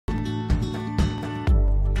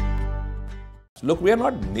Look, we are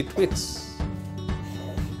not nitwits.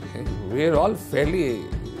 Okay? We are all fairly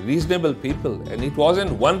reasonable people, and it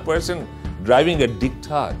wasn't one person driving a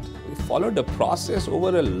diktat. We followed a process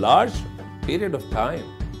over a large period of time.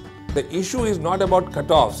 The issue is not about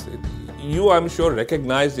cutoffs. You, I'm sure,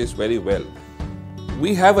 recognize this very well.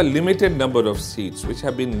 We have a limited number of seats, which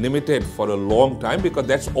have been limited for a long time because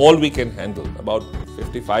that's all we can handle, about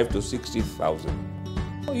 55 to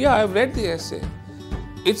 60,000. Yeah, I've read the essay.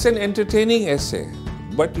 It's an entertaining essay,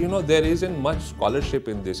 but there isn't much scholarship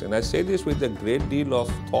in this, and I say this with a great deal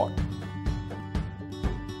of thought.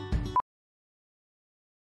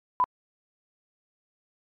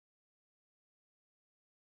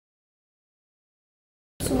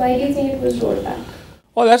 So why do you think it was rolled back?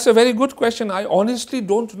 Oh, that's a very good question. I honestly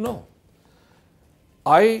don't know.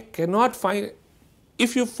 I cannot find,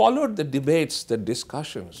 if you followed the debates, the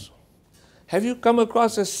discussions, have you come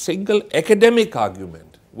across a single academic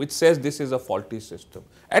argument which says this is a faulty system?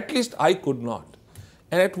 At least I could not.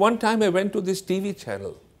 And at one time I went to this TV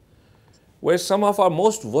channel where some of our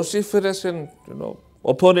most vociferous and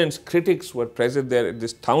opponents, critics were present there at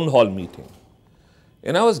this town hall meeting.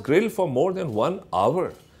 And I was grilled for more than 1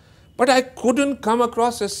 hour. But I couldn't come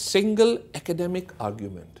across a single academic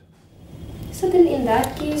argument. So then in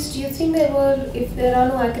that case, do you think if there are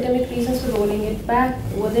no academic reasons for rolling it back,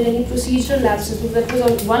 were there any procedural lapses? Because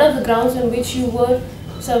that was one of the grounds on which you were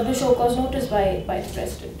served a show cause notice by the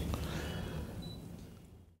President.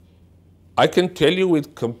 I can tell you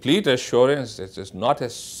with complete assurance that there's not a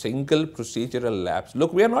single procedural lapse.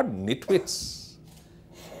 Look, we are not nitwits.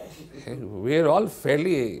 We are all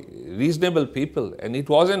fairly reasonable people, and it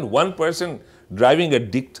wasn't one person driving a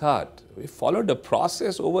diktat. We followed a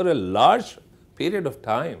process over a large period of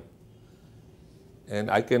time. And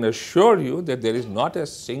I can assure you that there is not a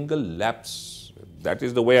single lapse. That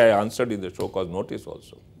is the way I answered in the show cause notice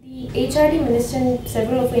also. The HRD minister in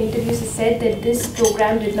several of her interviews has said that this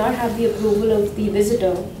program did not have the approval of the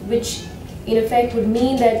visitor, which in effect would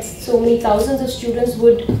mean that so many thousands of students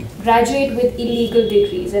would graduate with illegal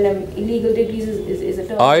degrees, and illegal degrees is a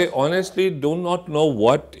term. I honestly do not know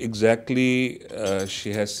what exactly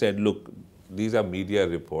she has said. Look, these are media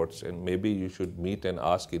reports, and maybe you should meet and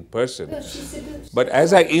ask in person. No, she said but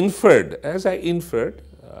as I inferred,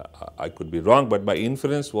 I could be wrong, but my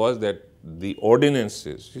inference was that the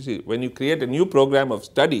ordinances, you see, when you create a new program of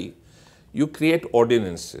study, you create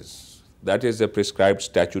ordinances. That is a prescribed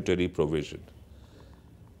statutory provision.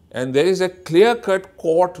 And there is a clear-cut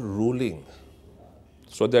court ruling,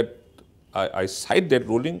 so that I cite that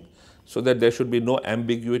ruling so that there should be no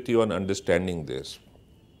ambiguity on understanding this.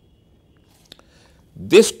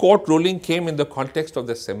 This court ruling came in the context of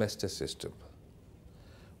the semester system,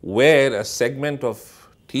 where a segment of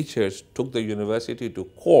teachers took the university to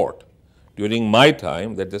court during my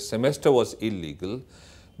time that the semester was illegal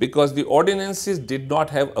because the ordinances did not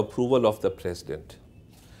have approval of the President.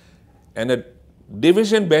 And a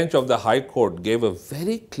division bench of the High Court gave a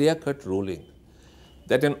very clear-cut ruling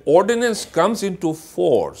that an ordinance comes into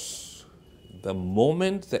force the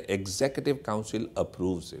moment the Executive Council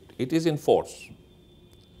approves it. It is in force.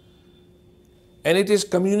 And it is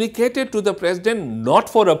communicated to the President not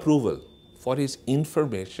for approval, for his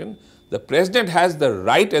information. The President has the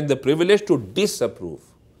right and the privilege to disapprove.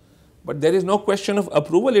 But there is no question of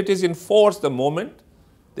approval. It is in force the moment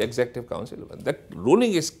the Executive Council. That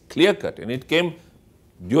ruling is clear-cut, and it came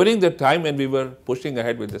during the time when we were pushing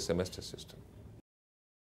ahead with the semester system.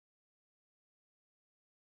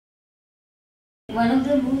 One of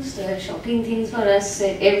the most shocking things for us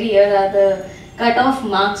every year are the cut-off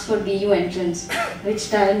marks for DU entrance,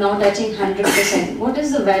 which are now touching 100%. What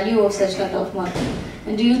is the value of such cut-off marks?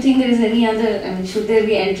 And do you think there is any other, should there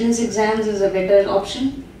be entrance exams as a better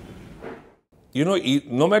option?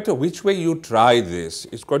 No matter which way you try this,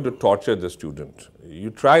 it's going to torture the student. You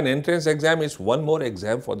try an entrance exam, it's one more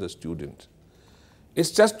exam for the student.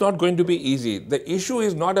 It's just not going to be easy. The issue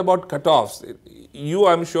is not about cutoffs. You,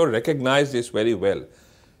 I'm sure, recognize this very well.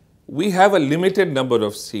 We have a limited number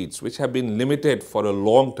of seats, which have been limited for a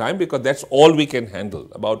long time because that's all we can handle,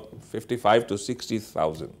 about 55 to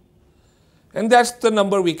 60,000. And that's the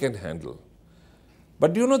number we can handle.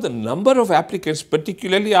 But the number of applicants,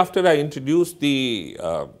 particularly after I introduced the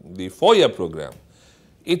 4-year program,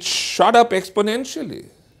 it shot up exponentially.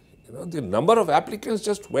 The number of applicants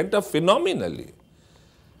just went up phenomenally.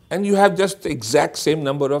 And you have just the exact same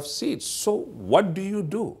number of seats. So what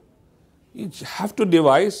do? You have to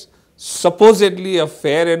devise supposedly a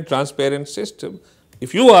fair and transparent system.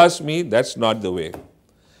 If you ask me, that's not the way.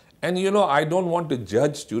 And I don't want to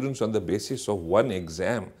judge students on the basis of one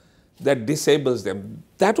exam that disables them.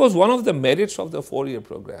 That was one of the merits of the 4-year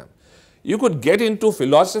program. You could get into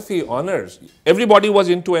philosophy honors. Everybody was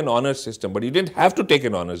into an honors system, but you didn't have to take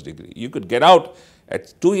an honors degree. You could get out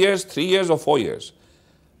at 2 years, 3 years, or 4 years.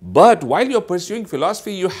 But while you're pursuing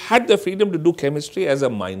philosophy, you had the freedom to do chemistry as a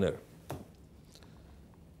minor.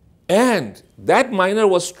 And that minor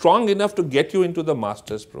was strong enough to get you into the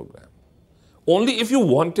master's program. Only if you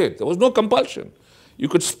wanted. There was no compulsion. You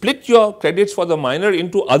could split your credits for the minor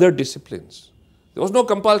into other disciplines. There was no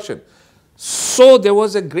compulsion. So there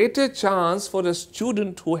was a greater chance for a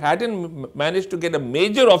student who hadn't managed to get a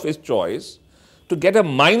major of his choice to get a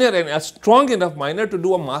minor, and a strong enough minor to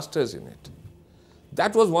do a master's in it.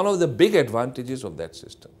 That was one of the big advantages of that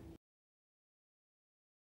system.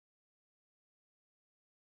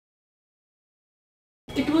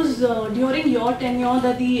 It was during your tenure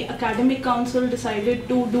that the Academic Council decided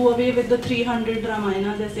to do away with the 300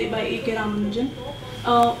 Ramayanas essay by A.K. Ramanujan.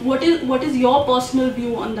 What is your personal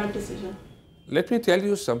view on that decision? Let me tell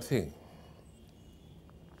you something.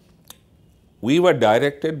 We were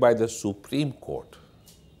directed by the Supreme Court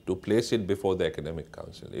to place it before the Academic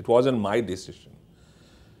Council. It wasn't my decision.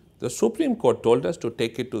 The Supreme Court told us to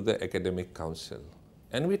take it to the Academic Council.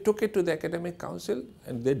 And we took it to the Academic Council,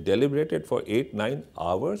 and they deliberated for 8-9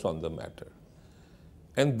 hours on the matter.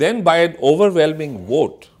 And then by an overwhelming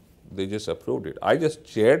vote, they just approved it. I just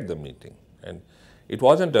chaired the meeting, and it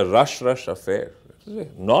wasn't a rush affair. It was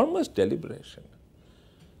an enormous deliberation.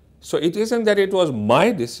 So it isn't that it was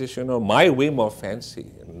my decision or my whim or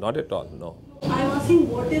fancy. Not at all, no. I'm asking,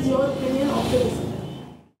 what is your opinion of the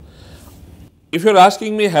decision? If you're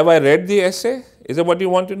asking me, have I read the essay? Is that what you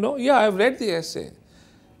want to know? Yeah, I've read the essay.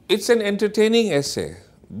 It's an entertaining essay,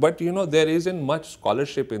 but there isn't much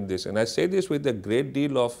scholarship in this, and I say this with a great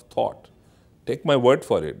deal of thought. Take my word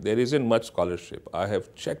for it, there isn't much scholarship. I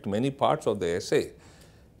have checked many parts of the essay,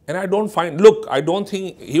 and I don't find, look, I don't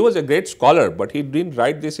think, he was a great scholar, but he didn't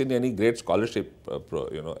write this in any great scholarship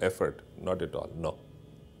effort, not at all, no.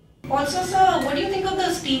 Also, sir, what do you think of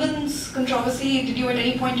the Stevens controversy? Did you at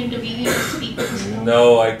any point intervene to speak to this?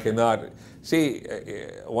 No, I cannot. See,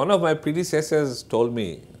 one of my predecessors told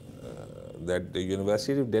me that the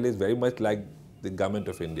University of Delhi is very much like the government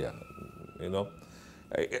of India,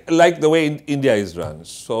 like the way India is run.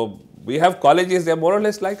 So we have colleges, they're more or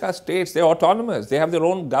less like our states, they're autonomous, they have their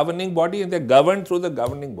own governing body and they're governed through the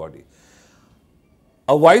governing body.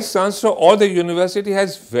 A vice chancellor or the university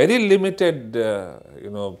has very limited,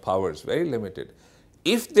 powers, very limited.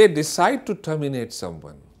 If they decide to terminate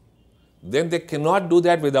someone, then they cannot do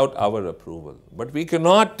that without our approval. But we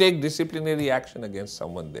cannot take disciplinary action against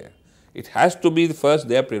someone there. It has to be first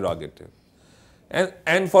their prerogative,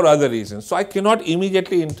 and for other reasons. So I cannot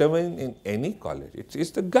immediately intervene in any college.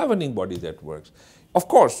 It's the governing body that works. Of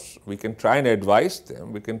course, we can try and advise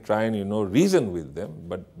them, we can try and reason with them,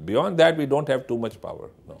 but beyond that we don't have too much power.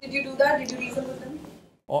 No. Did you do that? Did you reason with them?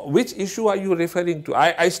 Which issue are you referring to?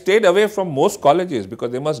 I stayed away from most colleges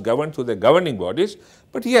because they must govern through the governing bodies.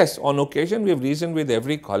 But yes, on occasion we have reasoned with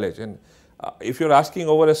every college. And if you're asking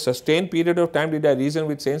over a sustained period of time, did I reason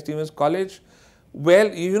with St. Stephen's College?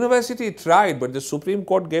 Well, university tried, but the Supreme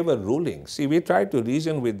Court gave a ruling. See, we tried to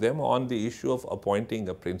reason with them on the issue of appointing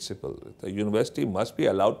a principal. The university must be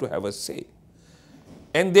allowed to have a say.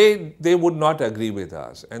 And they would not agree with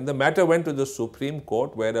us. And the matter went to the Supreme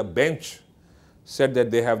Court, where a bench said that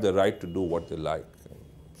they have the right to do what they like.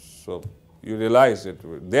 So you realize that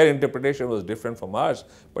their interpretation was different from ours,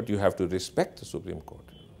 but you have to respect the Supreme Court.